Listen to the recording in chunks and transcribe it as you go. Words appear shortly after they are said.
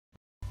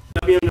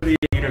WMWA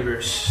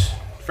Universe,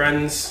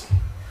 friends,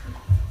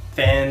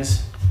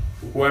 fans,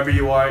 whoever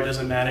you are, it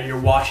doesn't matter. You're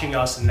watching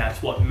us, and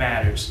that's what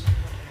matters.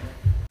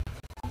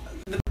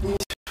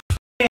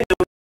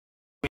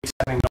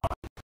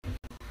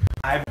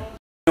 I've been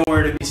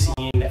nowhere to be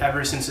seen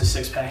ever since the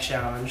six-pack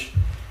challenge,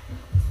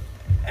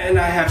 and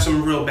I have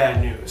some real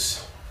bad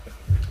news.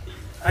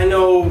 I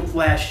know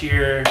last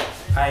year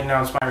I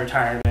announced my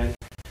retirement,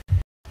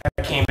 and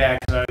I came back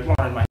because I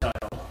wanted my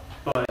title,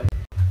 but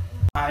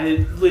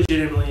I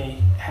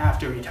legitimately have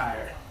to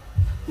retire.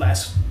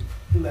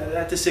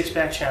 At the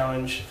six-pack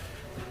challenge,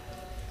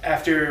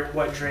 after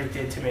what Drake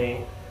did to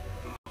me,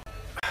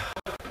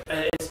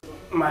 it's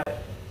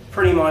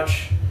pretty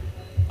much,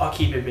 I'll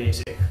keep it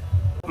basic.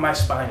 My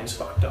spine is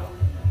fucked up.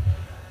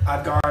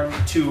 I've gone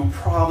to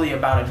probably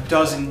about a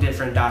dozen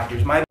different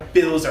doctors. My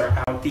bills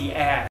are out the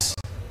ass.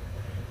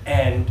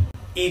 And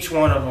each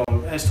one of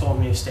them has told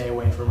me to stay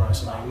away from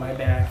wrestling. My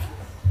back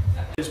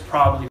is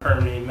probably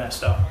permanently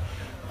messed up.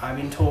 I've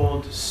been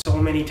told so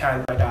many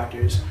times by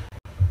doctors.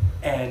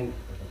 And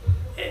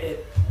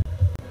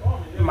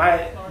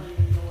my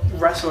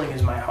wrestling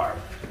is my heart.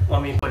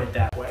 Let me put it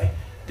that way.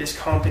 This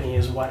company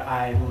is what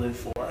I live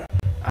for.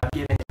 I've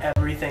given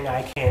everything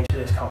I can to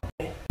this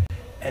company,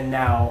 and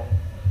now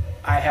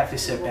I have to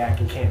sit back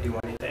and can't do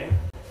anything.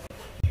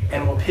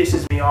 And what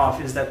pisses me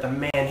off is that the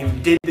man who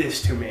did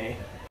this to me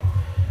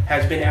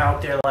has been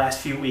out there the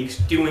last few weeks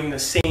doing the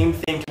same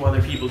thing to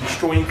other people,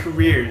 destroying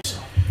careers,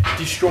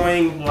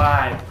 destroying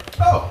lives.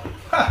 Oh,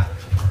 huh.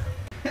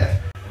 Yeah.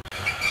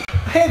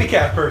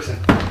 Handicapped person.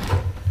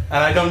 And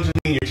I don't just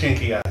mean your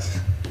chinky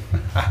ass.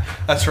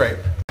 That's right.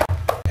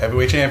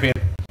 Heavyweight champion,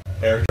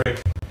 Eric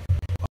Drake.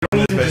 You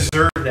don't even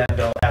deserve that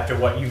belt after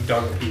what you've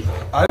done to people.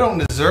 I don't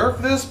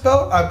deserve this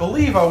belt. I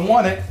believe I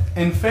won it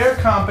in fair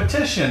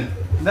competition.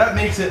 That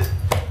makes it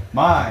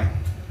mine.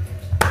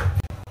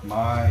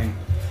 Mine.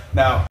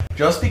 Now,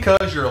 just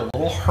because you're a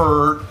little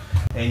hurt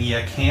and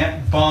you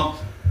can't bump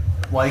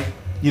like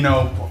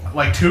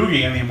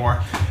Toogie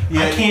anymore.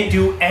 I can't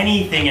do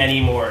anything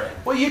anymore.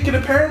 Well, you can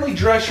apparently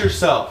dress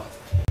yourself.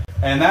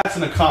 And that's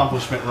an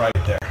accomplishment right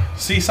there.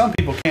 See, some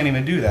people can't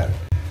even do that.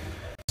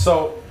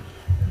 So,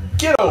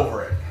 get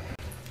over it.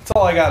 That's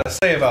all I got to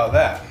say about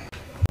that.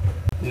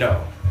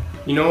 No.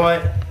 You know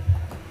what?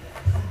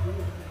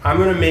 I'm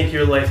going to make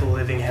your life a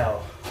living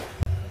hell.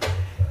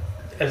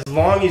 As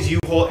long as you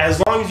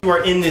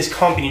are in this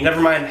company, never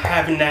mind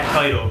having that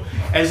title,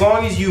 as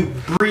long as you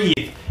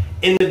breathe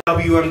in the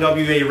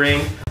WMWA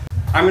ring,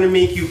 I'm going to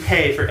make you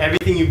pay for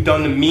everything you've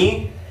done to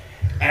me,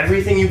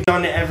 everything you've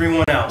done to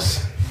everyone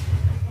else.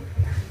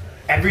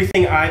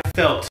 Everything I've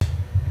felt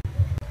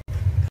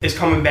is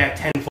coming back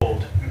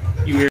tenfold.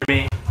 You hear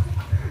me?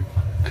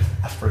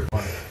 That's pretty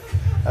funny.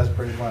 That's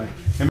pretty funny.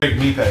 You make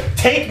me pay.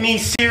 Take me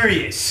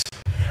serious.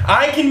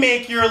 I can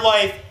make your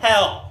life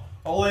hell.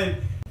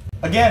 Olin,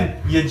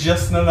 again, you're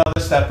just another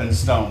stepping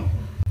stone.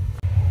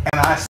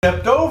 And I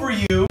stepped over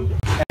you,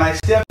 and I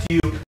stepped you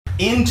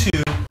into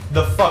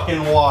the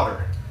fucking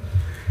water.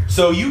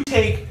 So you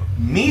take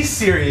me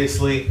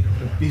seriously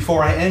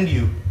before I end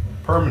you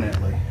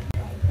permanently.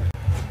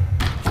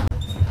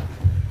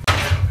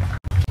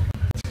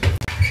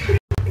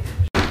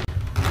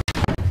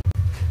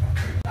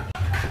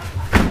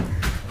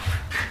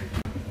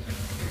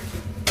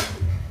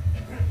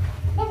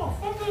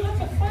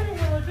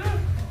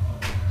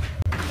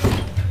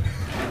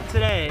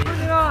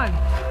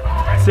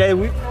 Today,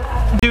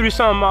 due to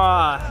some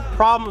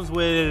problems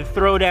with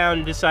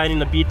Throwdown deciding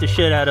to beat the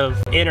shit out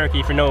of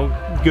Anarchy for no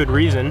good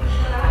reason,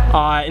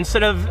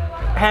 instead of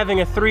having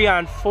a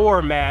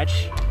 3-on-4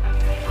 match,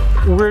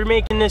 we're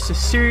making this a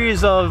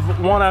series of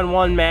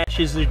one-on-one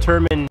matches to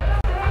determine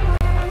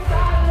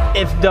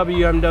if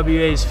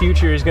WMWA's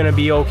future is going to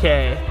be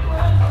okay,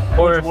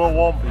 or if,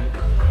 won't be,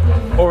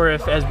 or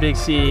if, as Big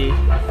C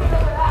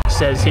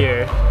says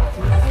here,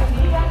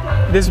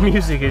 this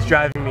music is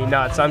driving me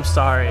nuts. I'm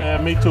sorry.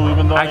 Yeah, me too.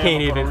 Even though I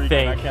can't even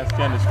think. I can't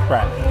stand this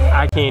crap.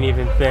 I can't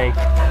even think.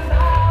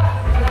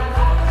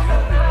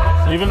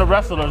 So even the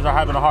wrestlers are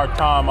having a hard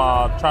time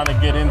trying to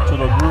get into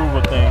the groove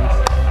of things.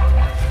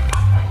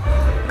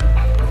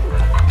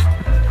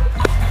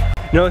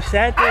 No,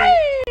 sad thing.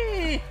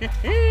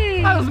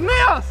 Hey! That was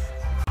missed.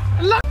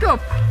 Look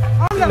up.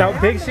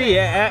 Now, Big C,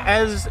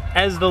 as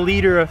the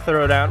leader of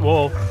Throwdown,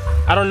 well,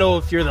 I don't know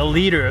if you're the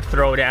leader of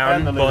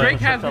Throwdown, but Drake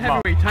has the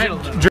heavyweight title.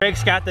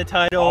 Drake's got the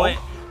title,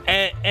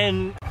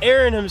 and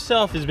Aaron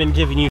himself has been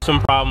giving you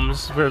some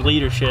problems for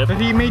leadership. But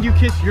he made you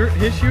kiss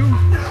his shoe?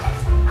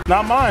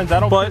 Not mine. I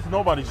don't kiss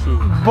nobody's shoe.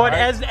 But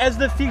right? as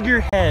the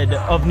figurehead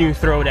of New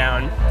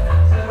Throwdown,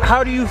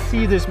 how do you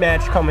see this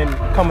match coming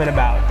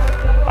about?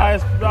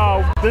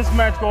 This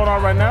match going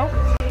on right now?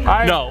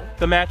 No,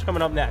 the match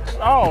coming up next.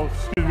 Oh,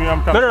 excuse me,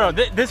 I'm coming. No.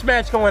 This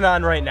match going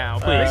on right now,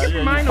 please. Make up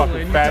your mind,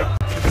 Olin.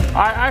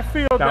 I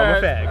feel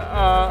that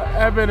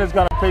Evan is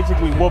gonna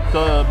basically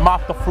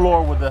mop the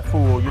floor with that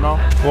fool, you know?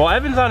 Well,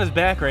 Evan's on his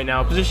back right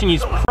now, a position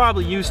he's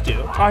probably used to.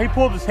 He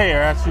pulled his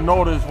hair, as you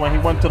noticed when he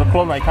went to the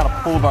clothing line, he kind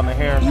of pulled on the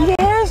hair. He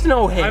has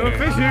no hair. I'm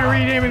officially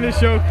renaming this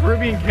show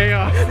Caribbean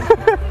Chaos.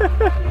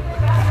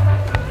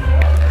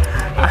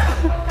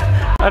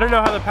 I don't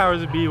know how the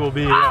powers that be will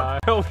be.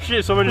 Oh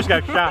shit, someone just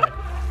got shot.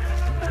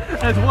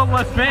 That's one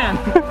less fan.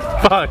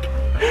 Fuck.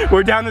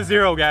 We're down to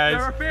 0, guys.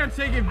 Our fans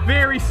take it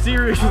very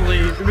seriously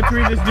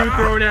between this new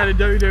Throwdown and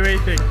WWA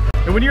thing.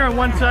 And when you're on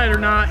one side or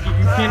not,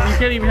 you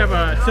can't even have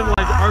a civilized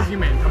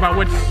argument about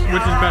which is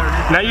better.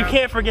 Now you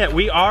can't forget,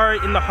 we are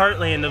in the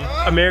heartland of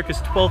America's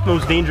 12th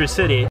most dangerous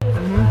city.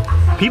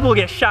 People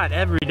get shot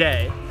every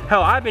day.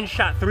 Hell, I've been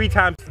shot 3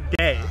 times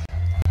today.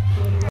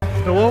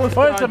 The lowest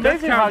it's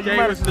amazing how you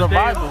managed to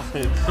survive those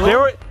hits.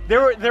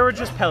 They were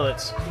just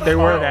pellets. They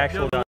weren't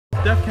actual guns.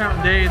 Death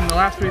count day in the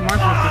last 3 months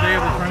was the day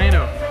of the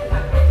tornado.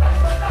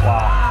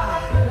 Wow.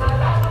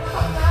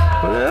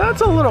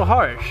 That's a little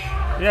harsh.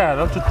 Yeah,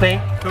 don't you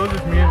think? So is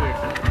this music.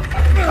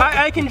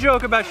 I can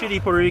joke about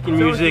shitty Puerto Rican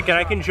music, and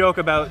I can joke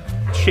about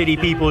shitty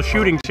people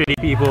shooting shitty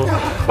people,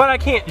 but I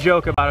can't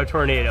joke about a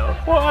tornado.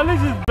 Well, at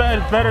least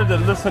it's better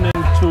than listening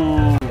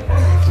to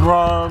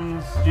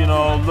drums, you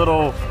know,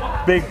 little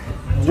big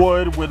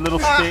wood with little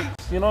sticks.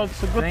 You know,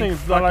 it's a good thing.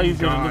 It's a lot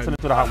easier than listening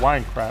to the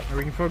Hawaiian crap.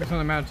 We can focus on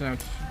the match now.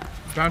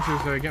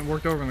 Bouncers are getting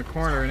worked over in the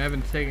corner, and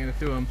Evan's taking it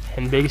to him.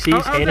 And Big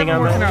C's standing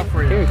on working out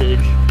for you? heritage.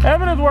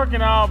 Evan is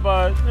working out,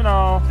 but you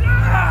know.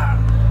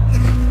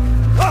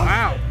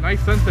 Wow,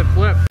 nice sunset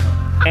flip.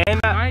 And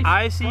Nice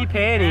I see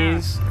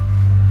panties.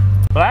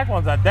 Black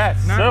ones at that.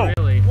 Not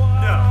really.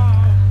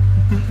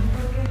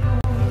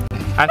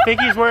 I think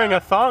he's wearing a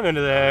thong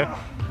under there.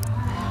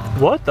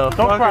 What the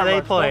fuck are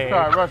they playing?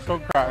 Don't cry, Rush,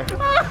 don't cry.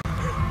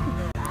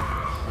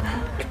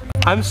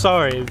 I'm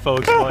sorry,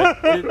 folks,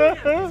 but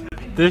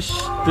this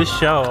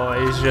show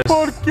is just.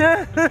 ¿Por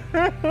qué?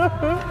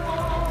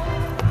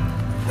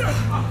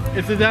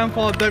 It's the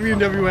downfall of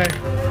WMWA.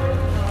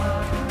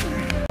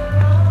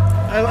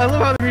 I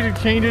love how the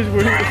music changes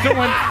when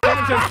someone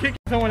starts kicking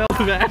someone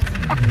else's ass.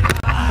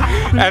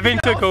 Evan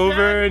took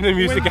over and the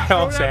music got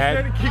all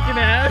sad. Kicking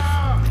ass.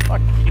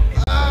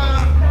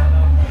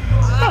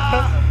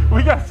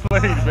 We got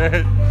slayed,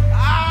 man.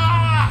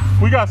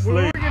 We got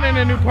slayed. We're getting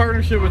a new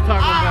partnership with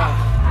Taco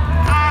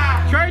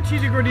Bell. Try a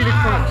cheesy gordita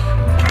crunch.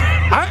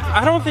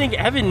 I don't think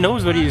Evan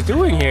knows what he's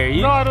doing here.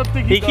 No, I don't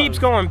think he does. keeps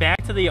going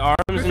back to the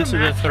arms, into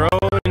the throat,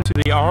 into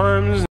the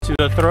arms, into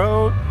the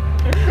throat.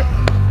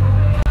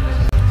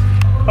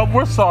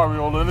 We're sorry,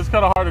 Olin. It's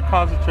kind of hard to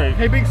concentrate.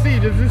 Hey, Big C,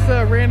 does this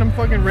random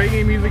fucking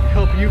reggae music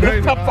help you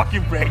guys? What the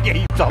fucking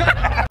reggae you talking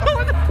about?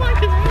 What the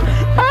fuck is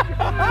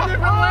that?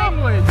 Different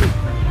language.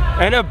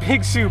 And a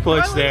big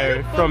suplex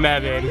there from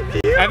Evan.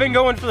 Evan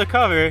going for the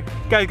cover.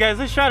 Guys,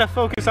 let's try to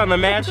focus on the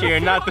match here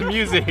and not the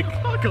music.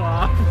 Fuck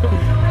off.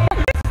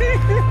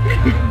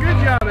 Good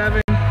job,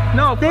 Evan.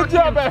 No, Good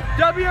job, Evan.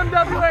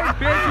 WMWA,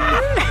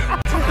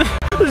 bitches.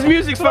 This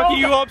music's fucking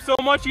you up so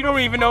much you don't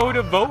even know who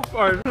to vote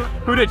or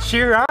who to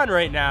cheer on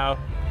right now.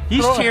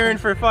 He's cheering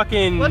for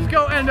fucking. Let's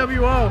go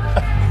NWO.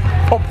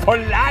 For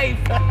life.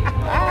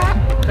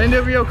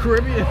 NWO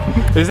Caribbean.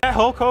 Is that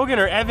Hulk Hogan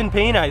or Evan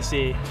Paine I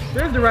see?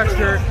 There's the red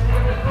shirt.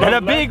 And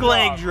a big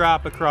leg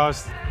drop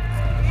across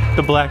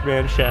the black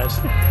man's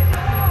chest.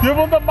 Give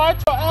him the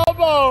macho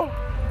elbow.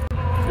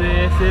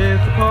 This is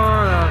the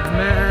part of the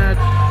match.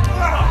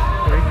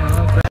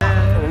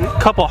 A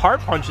couple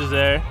heart punches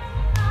there.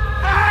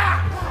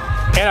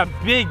 And a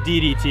big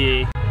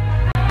DDT.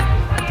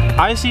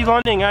 I see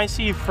London, I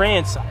see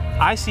France,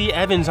 I see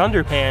Evan's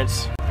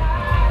underpants.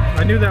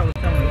 I knew that was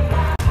coming.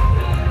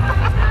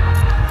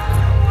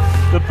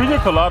 The pina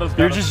coladas.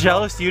 You're just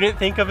jealous you didn't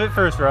think of it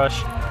first,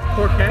 Rush.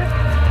 ¿Por qué?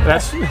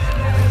 That's.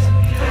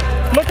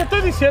 Lo que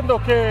estoy diciendo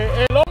que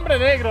el hombre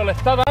negro le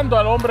está dando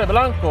al hombre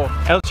blanco.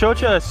 El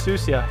chocha es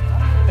sucia.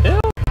 Ew.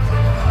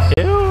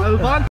 Ew. El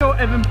Banto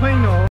Evan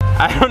Plano.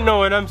 I don't know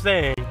what I'm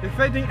saying.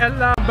 Defending El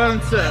La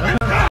Bouncer.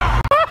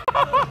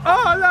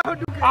 Oh, la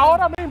Hadouken.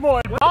 Ahora mismo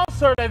el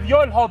bouncer le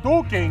dio el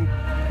Hadouken,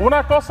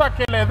 una cosa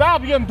que le da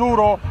bien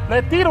duro,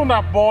 le tira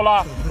una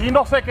bola y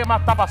no sé qué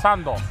más está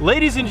pasando.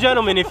 Ladies and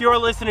gentlemen, if you're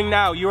listening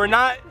now, you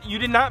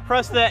did not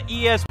press that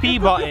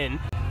ESP button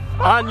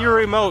on your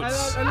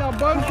remotes. El La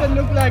Bouncer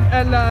look like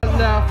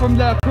from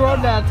the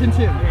Corolla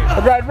Tintin.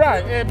 Right,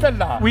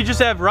 verdad. We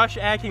just have Rush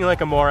acting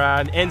like a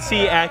moron and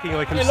C acting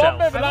like El himself.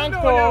 hombre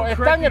blanco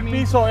está en el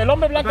piso, el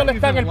hombre blanco le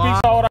está en el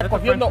piso ahora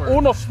cogiendo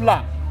unos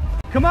flat.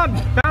 Come on,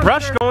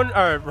 Bouncer.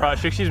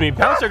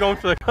 Bouncer going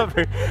for the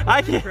cover.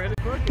 I can't.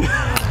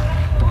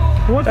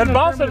 El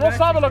bouncer no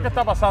sabe lo que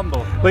está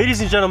pasando.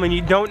 Ladies and gentlemen,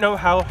 you don't know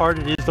how hard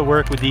it is to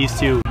work with these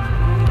two.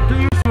 Do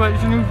you sweat?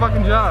 It's your new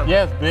fucking job.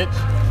 Yes, bitch.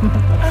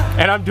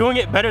 And I'm doing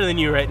it better than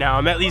you right now.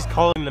 I'm at least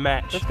calling the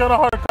match. It's kind of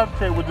hard to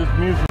concentrate with this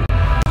music.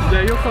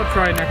 Yeah, you'll still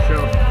try next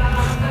show.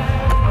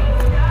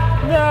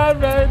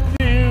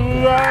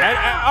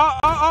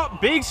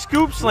 Big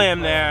scoop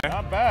slam there.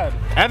 Not bad.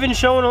 Evan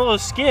showing a little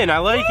skin. I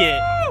like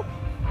it.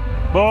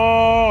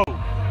 Boom.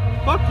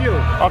 Fuck you.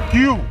 Fuck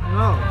you.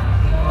 No.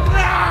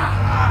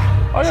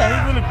 Oh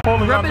yeah, he's really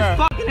pulling Rip on his that.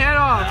 fucking head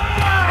off.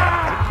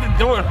 He's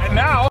doing it right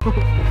now.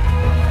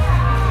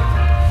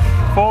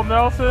 Full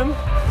Nelson.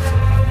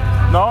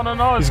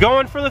 No. He's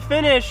going for the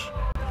finish.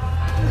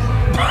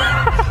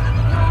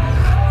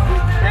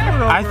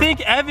 I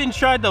think Evan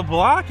tried to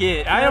block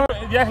it. I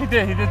don't. Yeah, he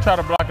did. He did try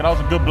to block it. That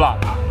was a good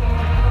block.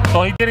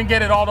 So he didn't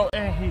get it all the way.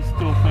 And he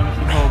still finishes.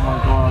 Oh my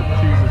God,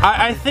 Jesus.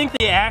 I think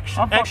the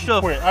extra.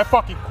 Quit. I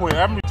fucking quit.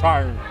 I'm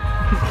retired.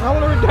 I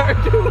want to retire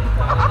too.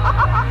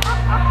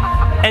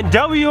 And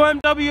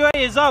WMWA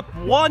is up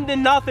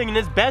 1-0 in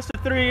this best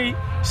of 3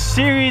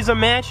 series of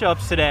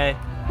matchups today.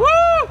 Woo!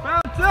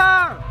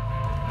 Bouncer!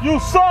 You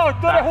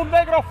suck. Tú eres un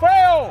negro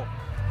feo.